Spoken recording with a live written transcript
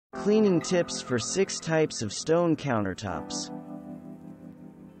Cleaning tips for 6 types of stone countertops.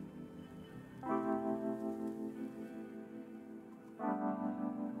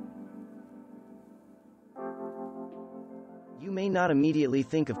 You may not immediately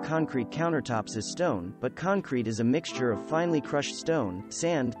think of concrete countertops as stone, but concrete is a mixture of finely crushed stone,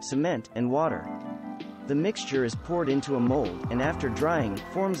 sand, cement, and water. The mixture is poured into a mold, and after drying,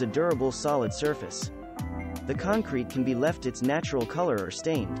 forms a durable solid surface. The concrete can be left its natural color or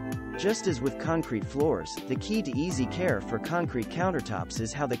stained. Just as with concrete floors, the key to easy care for concrete countertops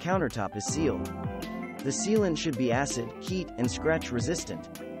is how the countertop is sealed. The sealant should be acid, heat, and scratch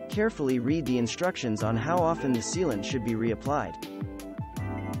resistant. Carefully read the instructions on how often the sealant should be reapplied.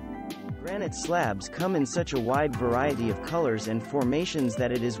 Granite slabs come in such a wide variety of colors and formations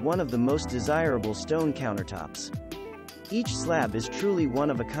that it is one of the most desirable stone countertops. Each slab is truly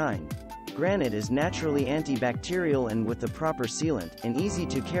one of a kind. Granite is naturally antibacterial and with the proper sealant, and easy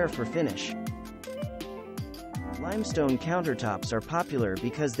to care for finish. Limestone countertops are popular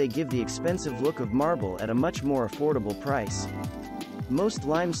because they give the expensive look of marble at a much more affordable price. Most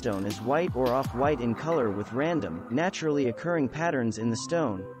limestone is white or off-white in color with random, naturally occurring patterns in the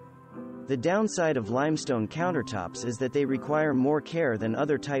stone. The downside of limestone countertops is that they require more care than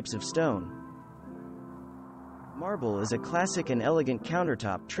other types of stone. Marble is a classic and elegant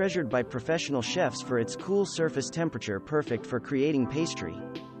countertop treasured by professional chefs for its cool surface temperature perfect for creating pastry.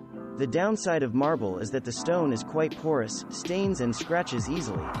 The downside of marble is that the stone is quite porous, stains and scratches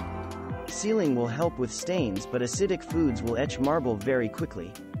easily. Sealing will help with stains, but acidic foods will etch marble very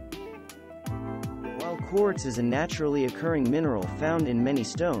quickly. While quartz is a naturally occurring mineral found in many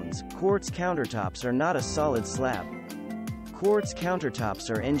stones, quartz countertops are not a solid slab. Quartz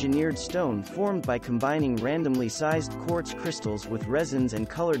countertops are engineered stone formed by combining randomly sized quartz crystals with resins and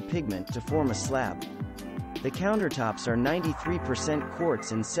colored pigment to form a slab. The countertops are 93%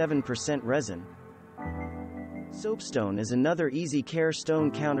 quartz and 7% resin. Soapstone is another easy care stone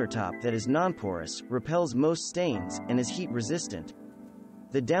countertop that is non-porous, repels most stains, and is heat resistant.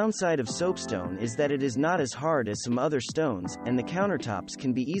 The downside of soapstone is that it is not as hard as some other stones, and the countertops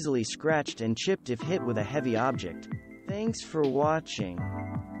can be easily scratched and chipped if hit with a heavy object. Thanks for watching.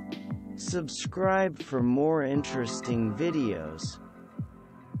 Subscribe for more interesting videos.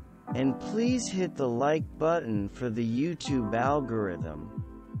 And please hit the like button for the YouTube algorithm.